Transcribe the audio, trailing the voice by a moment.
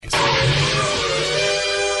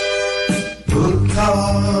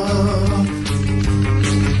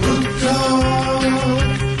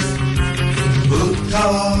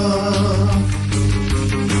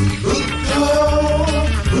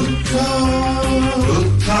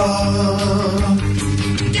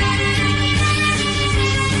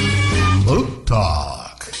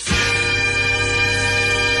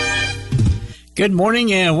Good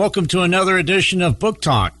morning and welcome to another edition of Book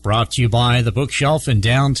Talk, brought to you by The Bookshelf in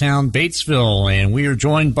downtown Batesville. And we are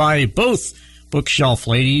joined by both Bookshelf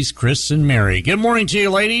ladies, Chris and Mary. Good morning to you,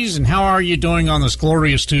 ladies, and how are you doing on this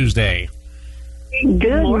glorious Tuesday?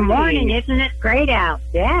 Good morning. Isn't it great out?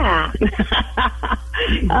 Yeah.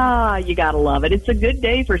 You gotta love it. It's a good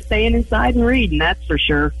day for staying inside and reading, that's for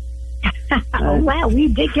sure. Well, we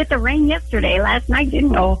did get the rain yesterday, last night, didn't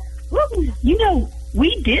we? Oh, you know,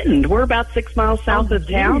 we didn't. We're about 6 miles south of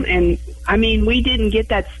town, and, I mean, we didn't get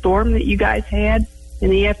that storm that you guys had in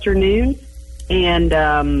the afternoon, and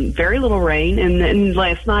very little rain, and then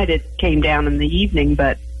last night it came down in the evening,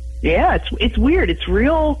 but, yeah, it's weird. It's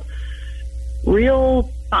real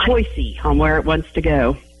choicey on where it wants to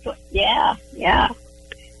go. Yeah.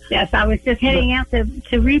 Yes, I was just heading out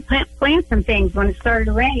to replant some things when it started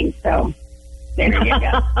to rain, so there you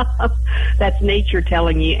go. That's nature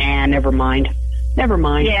telling you, never mind.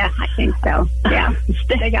 Yeah, I think so. Yeah,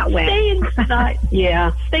 they got wet. Stay inside.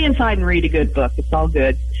 Yeah, stay inside and read a good book. It's all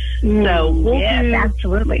good. So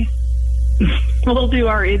absolutely. We'll do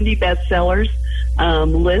our indie bestsellers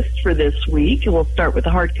list for this week. We'll start with the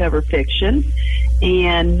hardcover fiction.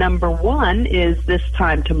 And number 1 is This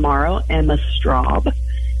Time Tomorrow, Emma Straub.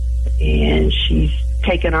 And she's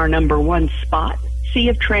taken our number 1 spot. Sea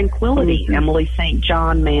of Tranquility, Emily St.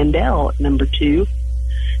 John Mandel at number 2.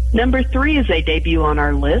 Number 3 is a debut on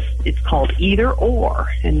our list. It's called Either Or,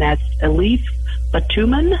 and that's Elif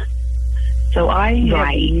Batuman. So I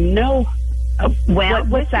have no...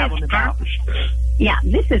 what's that one about? Yeah,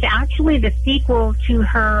 this is actually the sequel to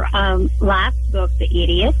her last book, The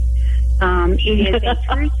Idiot. It is a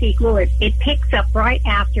true sequel. It picks up right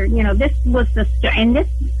after, this was The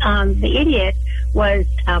Idiot was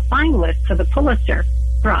a finalist for the Pulitzer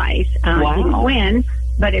Prize. Wow. Didn't win,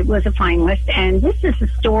 but it was a finalist. And this is the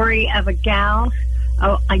story of a gal,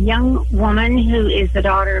 a young woman who is the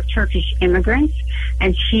daughter of Turkish immigrants,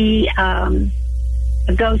 and she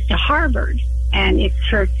goes to Harvard, and it's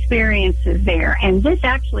her experiences there. And this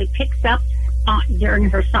actually picks up during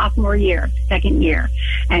her sophomore year, second year,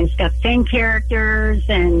 and it's got the same characters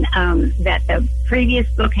and that the previous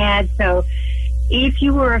book had. So if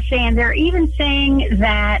you were a fan, they're even saying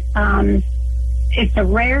that it's a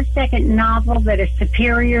rare second novel that is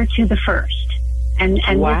superior to the first. And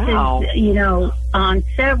wow. This is, on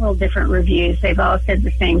several different reviews, they've all said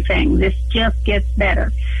the same thing. This just gets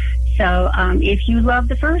better. So if you love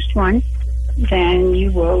the first one, then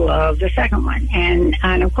you will love the second one. And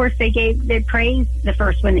of course, they praised the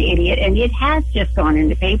first one, The Idiot, and it has just gone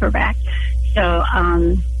into paperback. So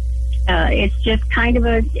it's just kind of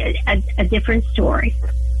a different story.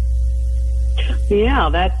 Yeah,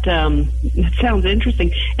 that sounds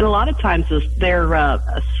interesting. And a lot of times their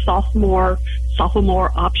a sophomore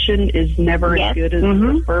option is never as good as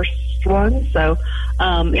the first one. So,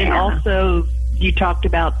 and also you talked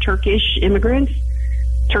about Turkish immigrants.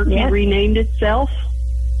 Turkey renamed itself.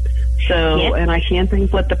 So, and I can't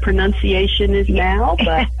think what the pronunciation is now,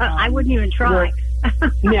 but I wouldn't even try.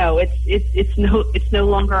 No, it's no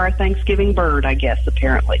longer our Thanksgiving bird, I guess,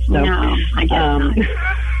 apparently. So, no, I guess not.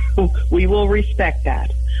 We will respect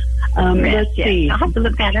that. Let's see. I'll have to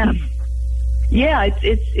look that up. Yeah,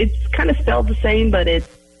 it's kind of spelled the same, but it's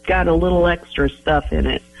got a little extra stuff in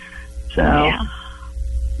it. So,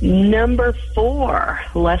 number 4,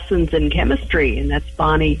 Lessons in Chemistry, and that's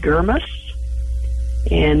Bonnie Gurmus.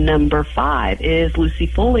 And number 5 is Lucy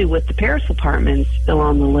Foley with The Paris Apartments, still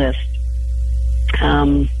on the list.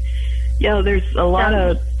 There's a lot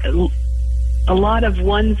of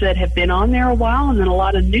ones that have been on there a while, and then a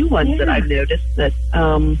lot of new ones that I've noticed. That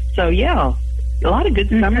a lot of good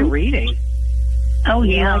summer reading. Oh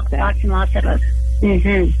yeah, like that. Lots and lots of us.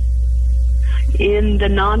 Mm-hmm. In the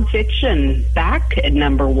nonfiction, back at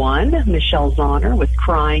number 1, Michelle Zauner with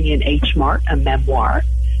Crying in H Mart, a memoir.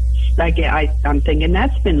 I'm thinking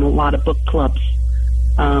that's been a lot of book clubs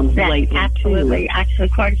lately, absolutely. too.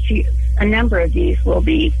 Actually, a number of these will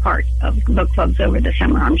be part of book clubs over the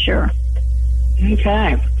summer, I'm sure.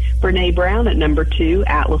 Okay. Brene Brown at number 2,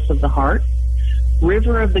 Atlas of the Heart.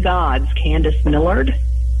 River of the Gods, Candace Millard.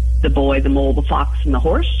 The Boy, the Mole, the Fox, and the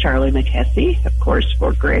Horse, Charlie McKessie, of course,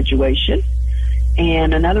 for graduation.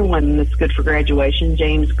 And another one that's good for graduation,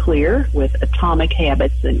 James Clear with Atomic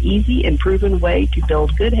Habits, an easy and proven way to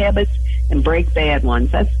build good habits and break bad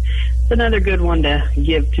ones. That's another good one to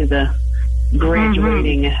give to the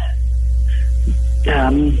graduating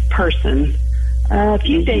person. A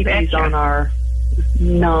few debuts on our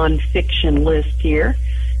nonfiction list here.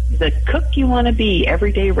 The Cook You Want to Be,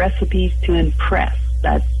 Everyday Recipes to Impress.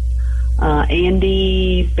 That's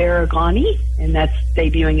Andy Baragani, and that's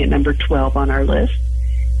debuting at number 12 on our list.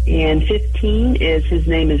 And 15 is His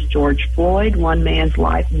Name is George Floyd, One Man's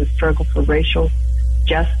Life in the Struggle for Racial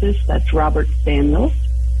Justice. That's Robert Samuels.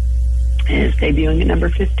 And it's debuting at number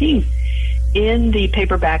 15. In the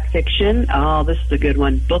paperback fiction, this is a good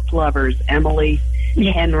one. Book Lovers, Emily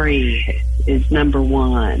Henry is number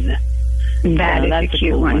 1. That's a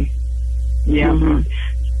cute one. Yeah. Mm-hmm.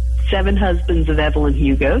 7 Husbands of Evelyn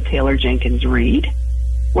Hugo, Taylor Jenkins Reid.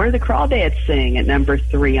 Where the Crawdads Sing at number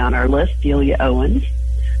 3 on our list, Delia Owens.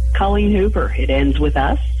 Colleen Hoover, It Ends With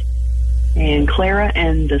Us. And Clara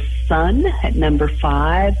and the Sun at number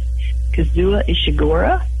 5, Kazuo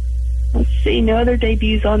Ishiguro. Let's see, no other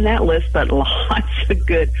debuts on that list, but lots of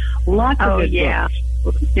good books.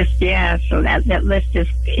 So that list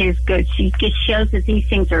is good. She just shows that these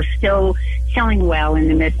things are still selling well in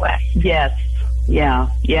the Midwest. Yes. Yeah.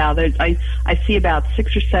 I see about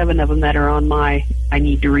 6 or 7 of them that are on my I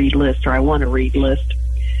need to read list, or I want to read list.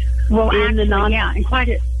 Well, and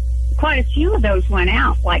quite a few of those went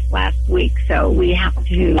out like last week, so we have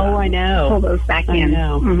to I know. Pull those back in. I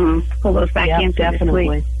know. Mm-hmm. Pull those back in for definitely.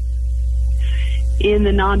 this week. In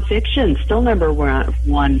the nonfiction, still number 1,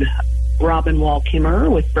 Robin Wall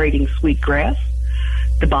Kimmerer with Braiding Sweetgrass.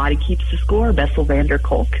 The Body Keeps the Score, Bessel van der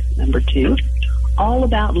Kolk, number 2. All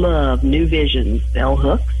About Love, New Visions, Bell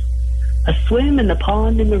Hooks. A Swim in the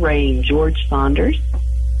Pond in the Rain, George Saunders.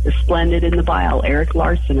 The Splendid in the Bile, Eric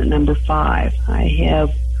Larson at number 5. I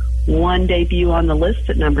have one debut on the list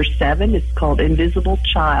at number 7. It's called Invisible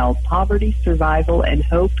Child, Poverty, Survival, and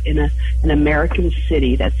Hope in an American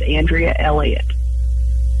City. That's Andrea Elliott.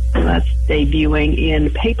 So that's debuting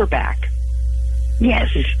in paperback.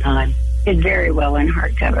 Yes. This time. Did very well in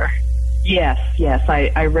hardcover. Yes.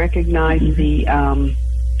 I recognize the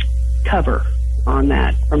cover on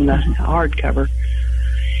that from the hardcover.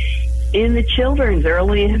 In the children's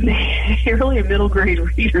early and middle grade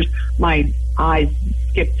readers, my eyes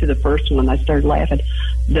skipped to the first one. I started laughing.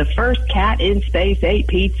 The First Cat in Space Ate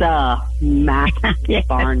Pizza, Max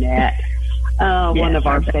Barnett. One of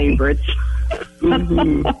our favorites.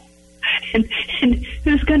 Mm-hmm. and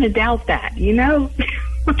who's going to doubt that, you know?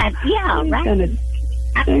 Yeah, right.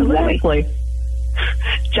 Absolutely. Exactly.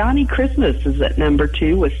 Johnny Christmas is at number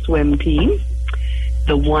 2 with Swim Team.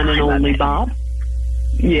 The One and Only Bob.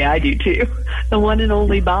 Yeah, I do too. The One and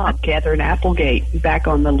Only Bob, Catherine Applegate, back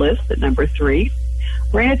on the list at number 3.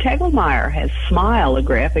 Raina Telgemeier has Smile, a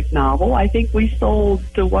graphic novel. I think we sold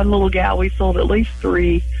to one little gal. We sold at least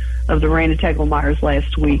 3 of the Raina Telgemeiers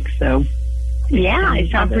last week. So yeah,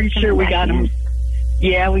 I'm pretty sure we got them.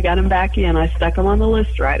 Yeah, we got them back in. I stuck them on the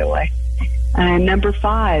list right away. And number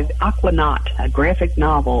 5, Aquanaut, a graphic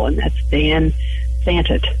novel, and that's Dan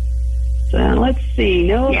Santet. So let's see.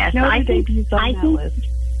 No debuts on that list.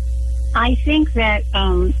 I think that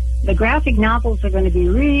the graphic novels are going to be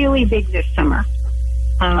really big this summer.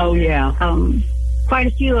 Quite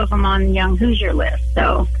a few of them on the Young Hoosier list.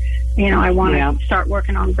 So, I want to start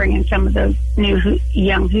working on bringing some of those new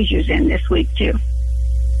Young Hoosiers in this week, too.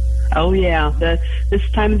 Oh, yeah. This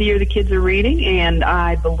time of the year, the kids are reading, and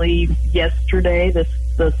I believe yesterday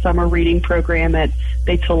the summer reading program at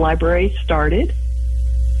Batesville Library started.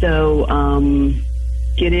 So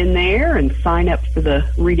get in there and sign up for the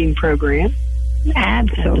reading program.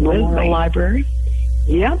 Absolutely. At the Memorial Library.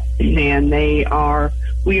 Yep. And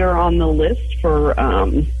we are on the list for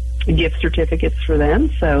gift certificates for them.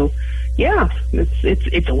 So, yeah,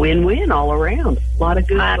 it's a win-win all around. A lot of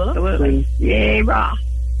good books. And, yay, rah.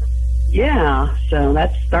 Yeah, so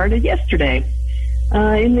that started yesterday.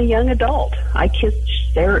 In the young adult, I Kissed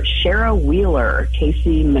Shara Wheeler,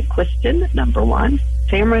 Casey McQuiston, number 1.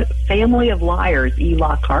 Family of Liars, E.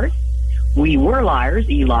 Lockhart. We Were Liars,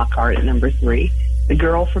 E. Lockhart at number 3. The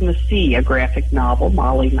Girl from the Sea, a graphic novel,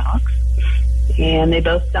 Molly Knox. And They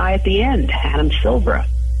Both Die at the End, Adam Silvera.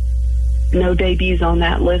 No debuts on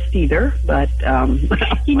that list either, but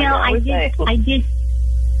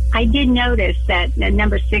I did notice that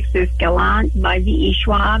number 6 is Gallant by V.E.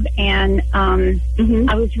 Schwab, and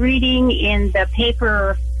I was reading in the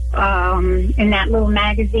paper, in that little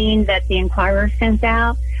magazine that the Inquirer sends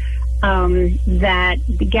out, that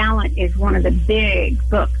The Gallant is one of the big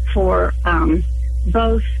books for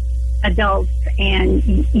both adults and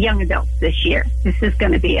young adults this year. This is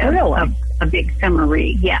going to be a big summer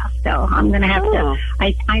read. Yeah, so I'm going to have to.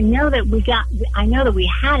 I know that we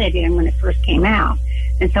had it in when it first came out.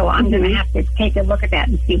 And so I'm going to have to take a look at that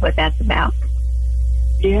and see what that's about.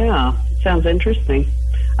 Yeah, sounds interesting.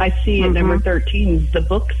 I see at number 13, The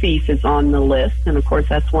Book Thief is on the list. And, of course,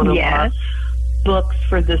 that's one of books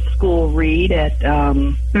for the school read at I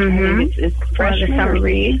think it's freshman summer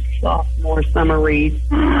read, sophomore summer read.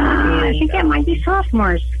 I think that might be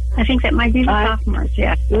sophomores. I think that might be the sophomores.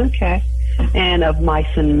 Yeah. Okay. And Of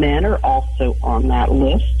Mice and Men are also on that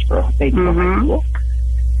list for Batesville High School.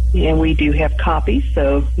 And we do have copies,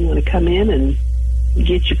 so if you want to come in and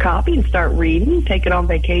get your copy and start reading, take it on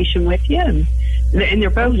vacation with you, and they're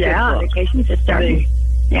both good books. Vacations are starting.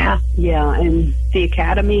 Yeah. Yeah, and the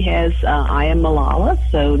Academy has I Am Malala,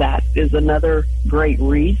 so that is another great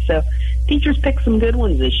read. So teachers picked some good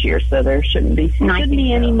ones this year, so there shouldn't be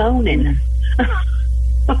any moaning.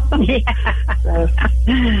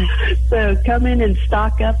 So come in and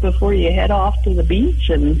stock up before you head off to the beach,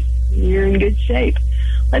 and you're in good shape.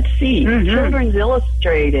 Let's see. Children's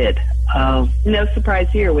Illustrated. No surprise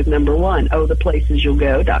here with number 1. Oh, the Places You'll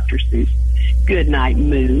Go, Dr. Seuss. Good Night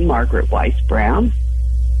Moon, Margaret Weiss Brown.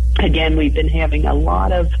 Again, we've been having a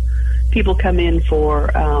lot of people come in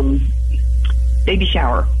for baby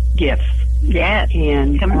shower gifts. Yes,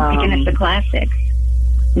 and picking up the classics.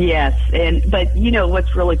 Yes, but you know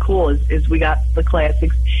what's really cool is we got the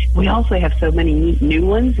classics. We also have so many new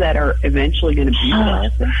ones that are eventually going to be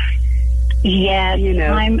classics. Yes,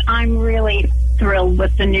 I'm really thrilled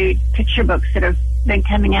with the new picture books that have been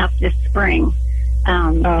coming out this spring.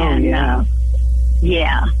 A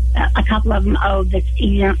couple of them. Oh, that's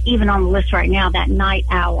even on the list right now. That Night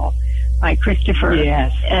Owl by Christopher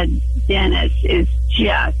Dennis is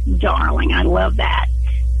just darling. I love that.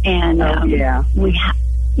 And and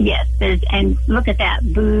look at that.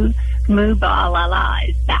 Boo Moo Ba La La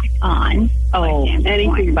is back on. Oh,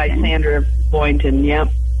 anything by Sandra Boynton. Yep,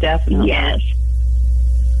 definitely. Yes.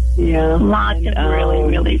 Yeah. Lots of really,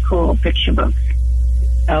 really cool picture books.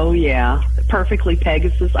 Oh, yeah. Perfectly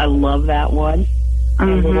Pegasus. I love that one.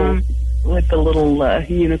 With the little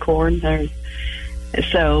unicorn there.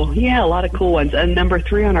 So, yeah, a lot of cool ones. And number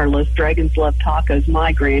 3 on our list, Dragons Love Tacos.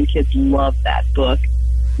 My grandkids love that book.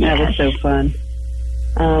 That was so fun.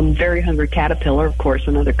 Very Hungry Caterpillar, of course,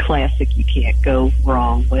 another classic you can't go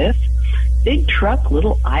wrong with. Big Truck,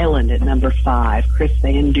 Little Island at number 5, Chris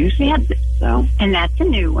Van Dusen. Yep. So, and that's a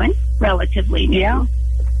new one, relatively new. Yeah.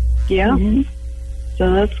 Yeah.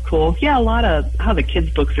 So that's cool. Yeah, a lot of how the kids'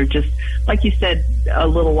 books are just, like you said a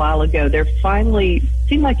little while ago, they're finally,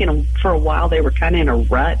 seemed like for a while they were kind of in a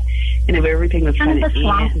rut, and if everything was kind of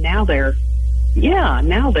now they're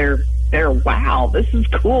wow, this is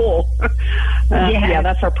cool. Yeah,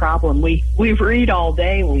 that's our problem. We read all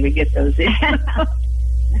day when we get those in.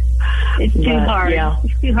 It's too hard. Yeah.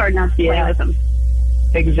 It's too hard not to play with them.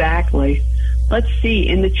 Exactly. Let's see.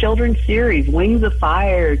 In the children's series, Wings of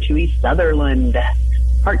Fire, Chewie Sutherland.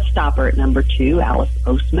 Heartstopper at number 2, Alice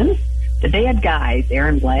Postman. The Bad Guys,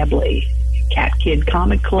 Aaron Blabley. Cat Kid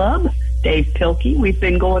Comic Club, Dave Pilkey. We've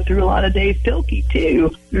been going through a lot of Dave Pilkey,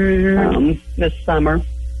 too, this summer.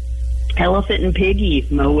 Elephant and Piggy,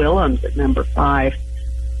 Mo Willems at number 5.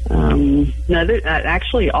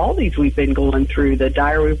 Actually, all these we've been going through. The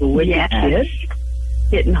Diary of a Wicked Kid,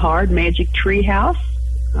 Hitting Hard, Magic Treehouse,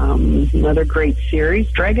 another great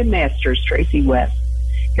series. Dragon Masters, Tracy West.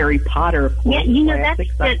 Harry Potter, of course. Yeah,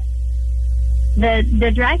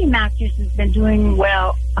 the Dragon Masters has been doing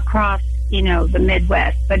well across, the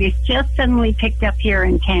Midwest, but it's just suddenly picked up here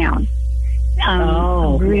in town.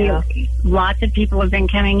 Lots of people have been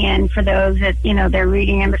coming in for those that, they're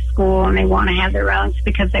reading in the school and they want to have their own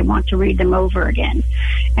because they want to read them over again.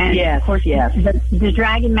 And of course, the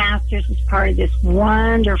Dragon Masters is part of this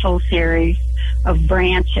wonderful series of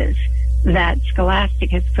branches that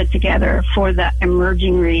Scholastic has put together for the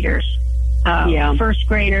emerging readers, first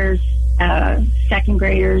graders, second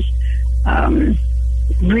graders,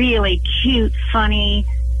 really cute, funny.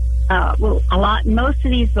 Most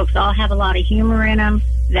of these books all have a lot of humor in them.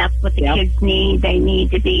 That's what the kids need. They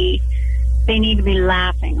need to be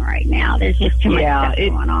laughing right now. There's just too much stuff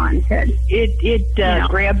going on. It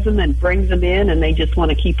grabs them and brings them in, and they just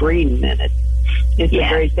want to keep reading. And it's a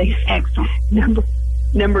great thing. Excellent.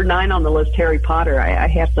 Number 9 on the list, Harry Potter. I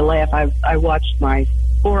have to laugh. I watched 4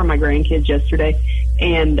 of my grandkids yesterday,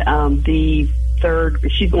 and the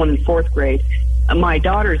third, she's going in 4th grade. My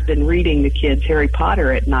daughter's been reading the kids Harry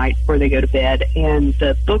Potter at night before they go to bed, and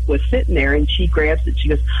the book was sitting there, and she grabs it. She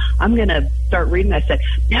goes, I'm going to start reading. I said,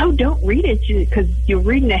 no, don't read it, because you're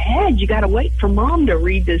reading ahead. You got to wait for Mom to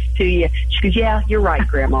read this to you. She goes, yeah, you're right,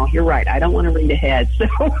 Grandma. You're right. I don't want to read ahead. So,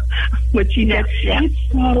 but she said, it's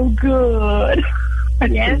so good.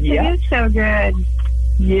 Yes, it is so good.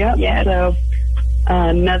 Yep. Yeah. So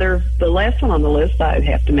the last one on the list I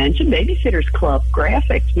have to mention, Babysitter's Club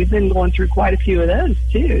graphics. We've been going through quite a few of those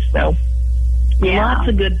too. So lots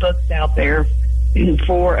of good books out there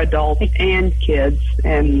for adults and kids.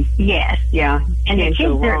 And yes, yeah, and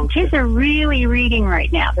the kids are really reading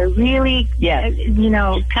right now. They're really,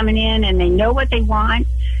 coming in, and they know what they want.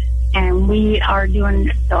 And we are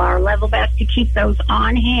doing our level best to keep those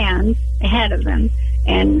on hand ahead of them.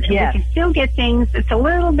 And we can still get things. It's a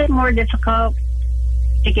little bit more difficult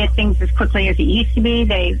to get things as quickly as it used to be.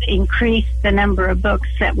 They've increased the number of books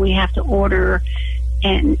that we have to order,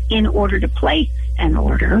 and in order to place an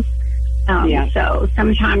order. So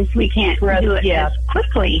sometimes we can't do it as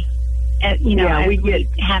quickly as we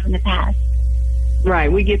have in the past.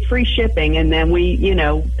 Right. We get free shipping, and then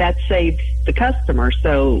that saves the customer.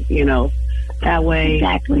 So, that way,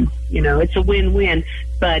 exactly. It's a win-win.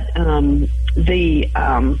 But I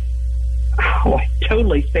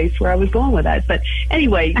totally spaced where I was going with that. But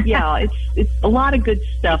anyway, it's a lot of good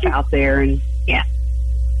stuff out there. And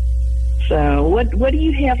so what do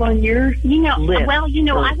you have on your list? Well,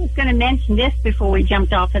 I was going to mention this before we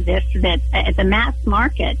jumped off of this, that at the Mass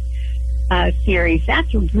Market series,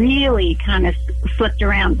 that's really kind of flipped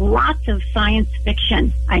around. Lots of science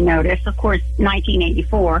fiction, I noticed. Of course,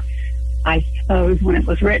 1984, I suppose, when it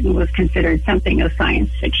was written, was considered something of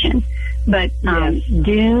science fiction. But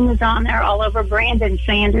Dune is on there all over. Brandon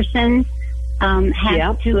Sanderson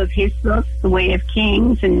has two of his books, The Way of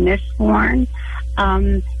Kings and Mistborn.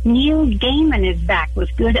 Neil Gaiman is back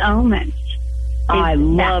with Good Omens. I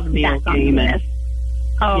love Neil Gaiman.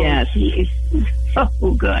 Oh, yes. He is so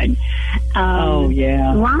good.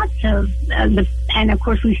 Lots of, and of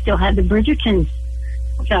course we still have the Bridgertons.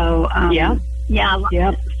 So, a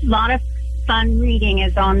lot of fun reading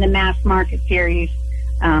is on the Mass Market series,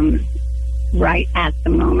 right at the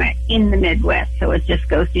moment in the Midwest. So it just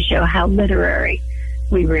goes to show how literary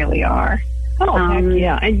we really are. And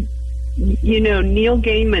Neil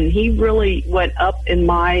Gaiman, he really went up in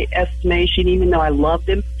my estimation, even though I loved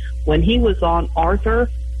him, when he was on Arthur,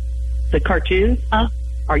 the cartoon, Arthur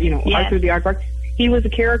the Aardvark. He was a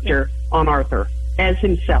character on Arthur as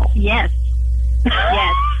himself. Yes.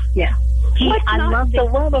 Yes. I love the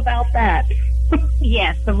love about that.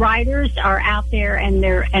 Yes, the writers are out there, and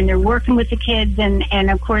they're working with the kids,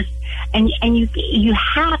 and of course, and you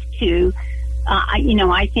have to.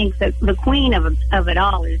 I think that the queen of it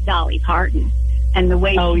all is Dolly Parton, and the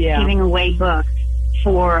way she's giving away books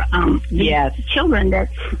for children that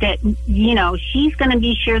she's going to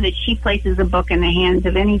be sure that she places a book in the hands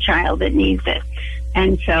of any child that needs it.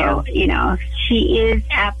 And so, she is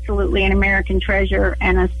absolutely an American treasure,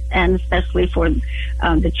 and especially for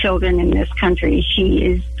the children in this country,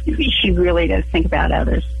 she really does think about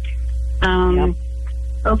others.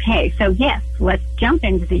 Okay, so yes, let's jump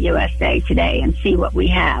into the USA Today and see what we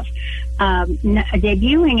have.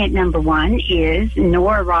 Debuting at number 1 is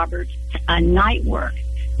Nora Roberts' Night Work.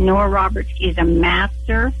 Nora Roberts is a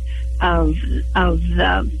master of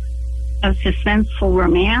suspenseful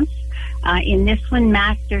romance. In this one,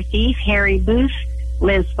 Master Thief Harry Booth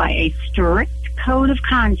lives by a strict code of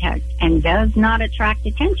conduct and does not attract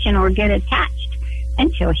attention or get attached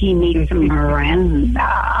until he meets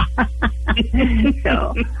Miranda.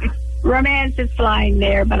 So, romance is flying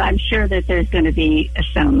there, but I'm sure that there's going to be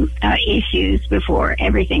some issues before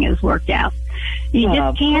everything is worked out.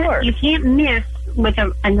 You can't miss with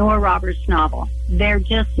a Nora Roberts novel. They're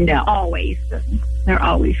just always good. They're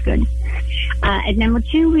always good. At number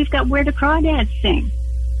 2, we've got Where the Crawdads Sing.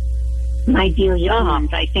 My Delia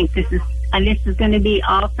Owens. I think this is going to be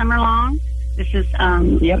all summer long. This is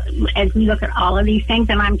as we look at all of these things,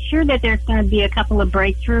 and I'm sure that there's going to be a couple of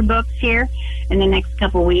breakthrough books here in the next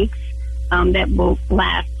couple weeks that will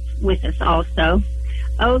last with us also.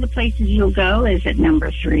 Oh, The Places You'll Go is at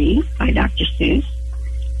number 3 by Dr. Seuss.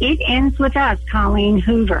 It Ends With Us, Colleen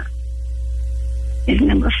Hoover, is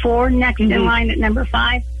number 4. Next in line at number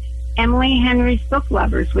 5, Emily Henry's Book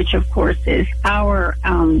Lovers, which of course is our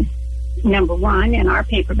number 1 in our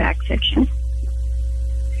paperback section.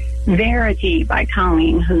 Verity by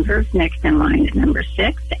Colleen Hoover, next in line at number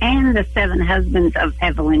 6, and The 7 Husbands of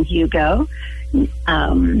Evelyn Hugo.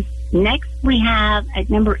 Next we have at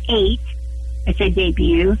number 8, it's a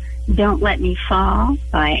debut, Don't Let Me Fall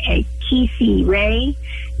by Kesey Ray.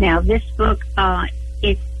 Now this book,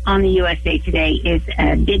 it's on the USA Today, is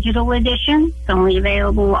a digital edition. It's only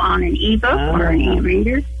available on an ebook or an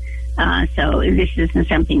e-reader. So this isn't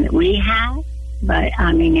something that we have. But,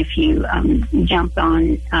 I mean, if you jump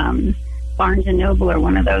on Barnes & Noble or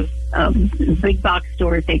one of those big box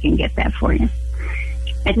stores, they can get that for you.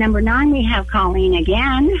 At number 9, we have Colleen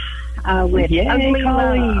again with Ugly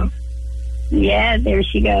Love. Yeah, there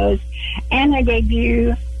she goes. And a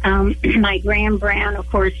debut, my Graham Brown, of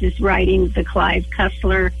course, is writing the Clive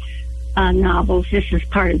Cussler novels. This is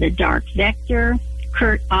part of the Dark Vector.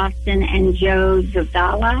 Kurt Austin and Joe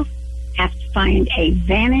Zavala have to find a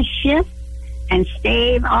vanished ship and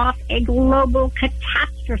stave off a global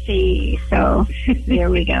catastrophe. So there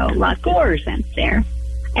we go. Lots of sense there.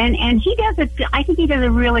 And he does I think he does a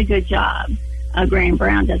really good job. Graham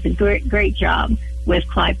Brown does a great job with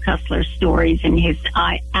Clive Cussler's stories and his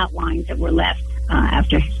outlines that were left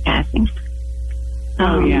after his passing.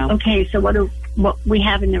 Okay, so what we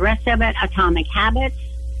have in the rest of it: Atomic Habits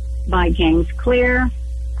by James Clear,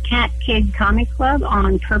 Cat Kid Comic Club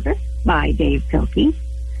On Purpose by Dave Pilkey.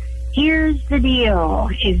 Here's the Deal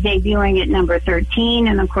is debuting at number 13,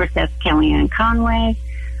 and of course that's Kellyanne Conway.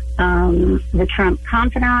 The Trump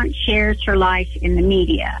confidant shares her life in the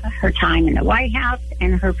media, her time in the White House,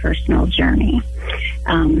 and her personal journey.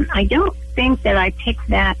 I don't think that I picked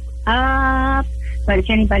that up, but if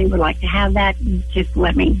anybody would like to have that, just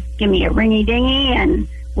give me a ringy-dingy, and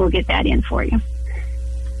we'll get that in for you.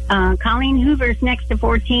 Colleen Hoover's next to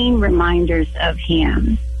 14, Reminders of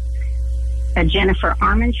Him. Jennifer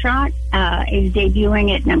Armentrout is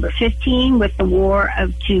debuting at number 15 with The War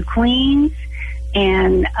of Two Queens.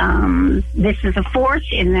 And this is a fourth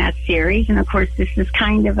in that series. And, of course, this is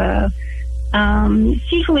kind of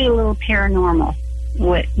it's usually a little paranormal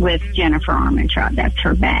with Jennifer Armentrout. That's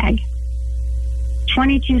her bag.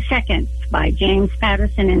 22 Seconds by James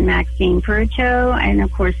Patterson and Maxine Peruto. And,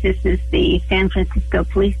 of course, this is the San Francisco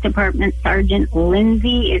Police Department. Sergeant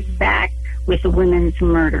Lindsay is back with the Women's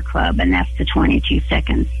Murder Club, and that's the 22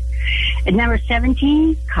 Seconds. At number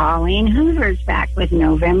 17, Colleen Hoover's back with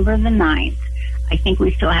November the 9th. I think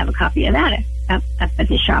we still have a copy of that up at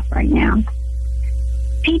the shop right now.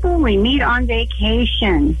 People We Meet on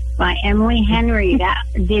Vacation by Emily Henry. That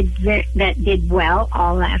did well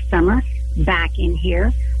all last summer. Back in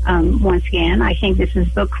here once again. I think this is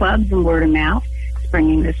book clubs and word of mouth. It's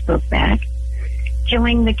bringing this book back.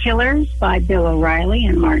 Killing the Killers by Bill O'Reilly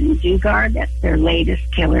and Martin Dugard. That's their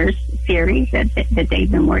latest Killers series that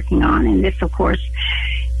they've been working on. And this, of course,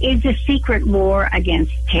 is a secret war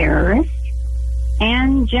against terrorists.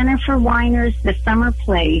 And Jennifer Weiner's The Summer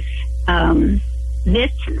Place.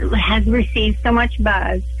 This has received so much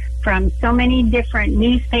buzz from so many different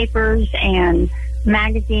newspapers and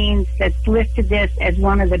magazines that's listed this as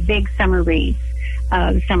one of the big summer reads.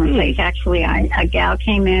 The Summer Place. Actually, a gal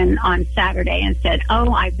came in on Saturday and said,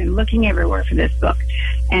 "Oh, I've been looking everywhere for this book."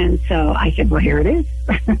 And so I said, "Well, here it is."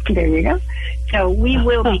 There you go. So we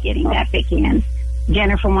will be getting that book in.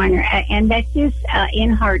 Jennifer Weiner, and that's just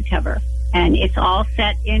in hardcover. And it's all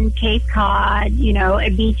set in Cape Cod, a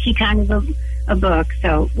beachy kind of a book.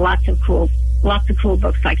 So lots of cool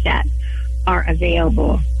books like that are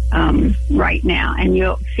available right now. And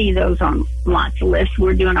you'll see those on lots of lists.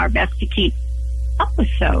 We're doing our best to keep up with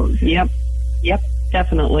those. Yep,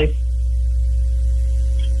 definitely.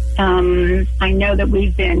 I know that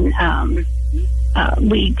we've been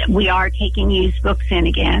we are taking used books in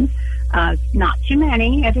again. Not too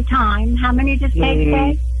many at a time. How many does Peg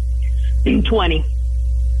say? 20.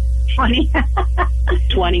 20.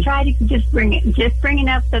 20. Try to just bring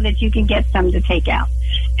enough so that you can get some to take out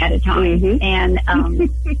at a time. And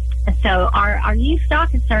so our used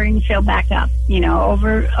stock is starting to fill back up.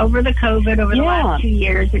 Over the COVID, over the last 2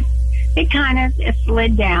 years, it kind of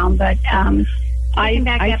slid down. But I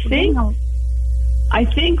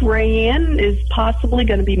think Rayanne is possibly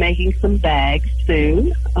going to be making some bags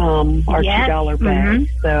soon, our $2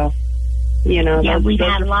 bags. So, we've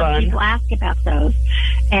had a lot of people ask about those,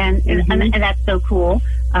 and that's so cool.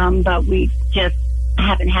 But we just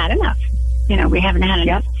haven't had enough. We haven't had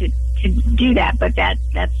enough to do that, but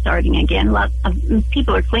that's starting again. Lots of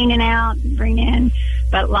people are cleaning out and bringing in,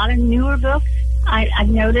 but a lot of newer books. I've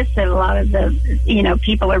noticed that a lot of the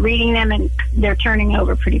people are reading them and they're turning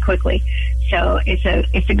over pretty quickly. So it's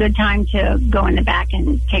a good time to go in the back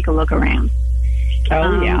and take a look around.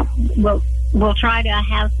 We'll try to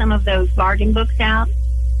have some of those bargain books out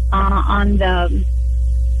on the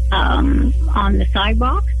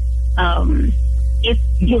sidewalk. If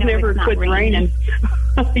never quit raining.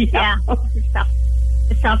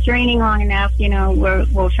 It stops raining long enough.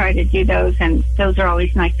 We'll try to do those, and those are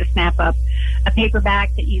always nice to snap up. A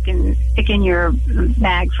paperback that you can stick in your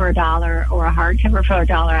bag for $1, or a hardcover for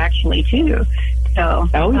 $1 actually too. So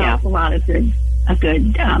a lot of good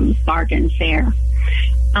bargains there.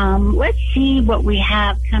 Let's see what we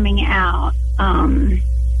have coming out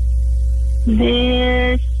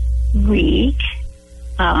this week.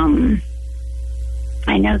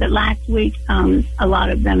 I know that last week a lot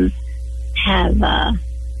of them have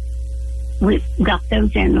we got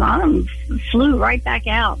those in. A lot of them flew right back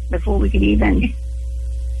out before we could even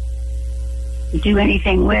do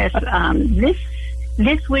anything with.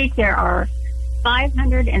 This week there are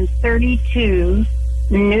 532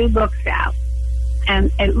 new books out,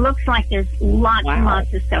 and it looks like there's lots and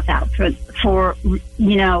lots of stuff out for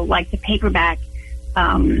like the paperback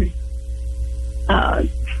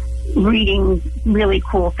reading really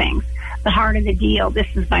cool things. The Heart of the Deal. This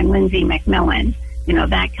is by Lindsay McMillan.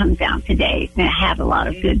 That comes out today, and it had a lot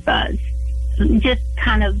of good buzz. Just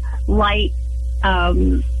kind of light,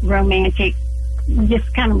 romantic,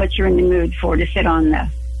 just kind of what you're in the mood for, to sit on the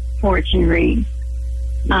porch and read.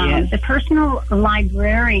 Yes. The Personal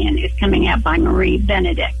Librarian is coming out by Marie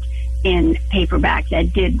Benedict in paperback.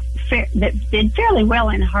 That did fairly well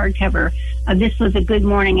in hardcover. This was a Good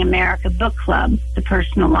Morning America book club, The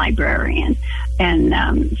Personal Librarian,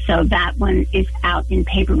 and so that one is out in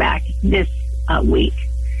paperback this week.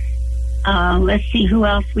 Let's see who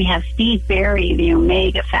else we have. Steve Berry, The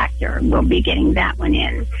Omega Factor. We'll be getting that one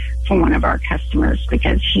in for one of our customers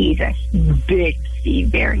because he's a big Steve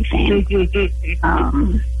Berry fan.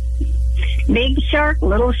 Big Shark,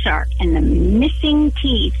 Little Shark, and the Missing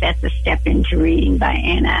Teeth. That's a step into reading by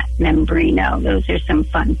Anna Membrino. Those are some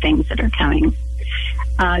fun things that are coming.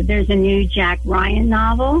 There's a new Jack Ryan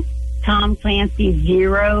novel, Tom Clancy's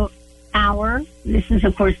 0 Hour. This is,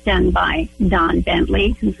 of course, done by Don Bentley,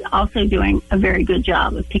 who's also doing a very good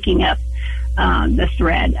job of picking up the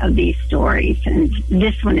thread of these stories. And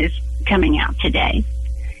this one is coming out today.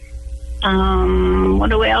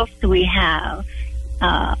 What else do we have?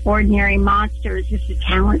 Ordinary Monsters. This is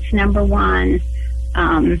Talents #1.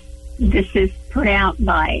 This is put out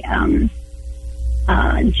by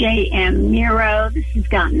J.M. Miro. This has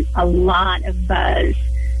gotten a lot of buzz.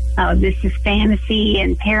 This is fantasy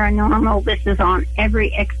and paranormal. This is on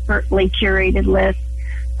every expertly curated list.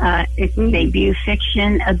 It's debut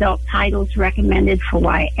fiction, adult titles recommended for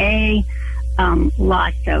YA.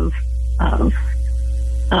 Lots of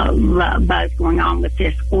buzz going on with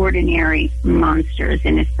this, Ordinary Monsters,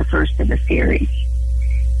 and it's the first of a series.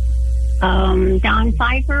 Don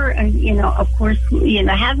Pfeiffer, of course,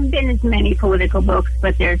 haven't been as many political books,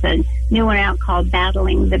 but there's a new one out called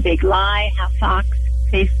Battling the Big Lie, How Fox,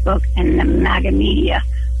 Facebook, and the MAGA Media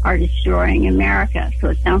Are Destroying America. So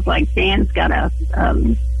it sounds like Dan's got a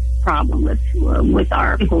problem with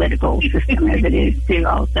our political system as it is too,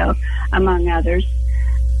 also, among others.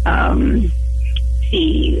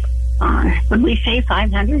 Would we say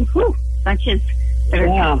 500? Whew, bunches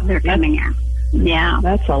they're coming out. Yeah.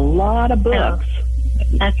 That's a lot of books. So,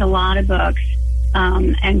 that's a lot of books.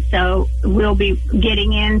 And so we'll be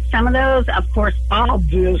getting in some of those, of course,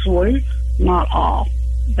 obviously, not all.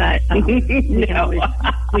 But we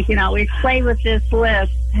can always play with this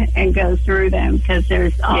list and go through them because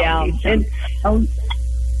there's always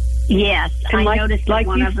yes. And I noticed like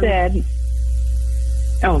one you of them said.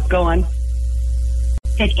 Oh, go on.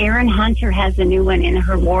 That Erin Hunter has a new one in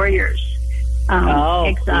her Warriors.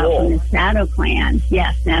 Exile from the Shadow Clan.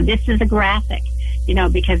 Yes. Now this is a graphic,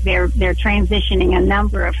 because they're transitioning a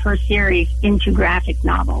number of her series into graphic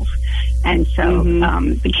novels. And so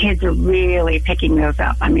the kids are really picking those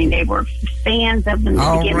up. I mean, they were fans of them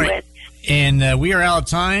to begin with. And we are out of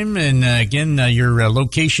time. And again, your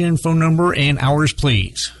location, phone number, and hours,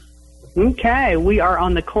 please. Okay. We are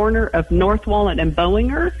on the corner of North Walnut and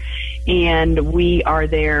Bowinger, and we are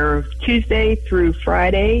there Tuesday through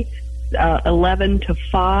Friday, 11 to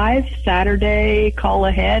 5. Saturday, call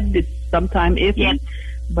ahead. It's sometime iffy,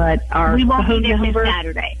 but our we won't phone be there number. This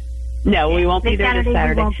Saturday. No, we won't be there this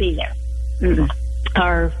Saturday. We won't be there.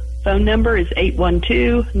 Our phone number is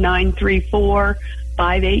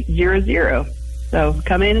 812-934-5800. So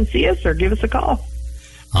come in and see us or give us a call.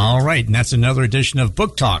 All right, and that's another edition of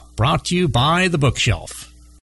Book Talk, brought to you by The Bookshelf.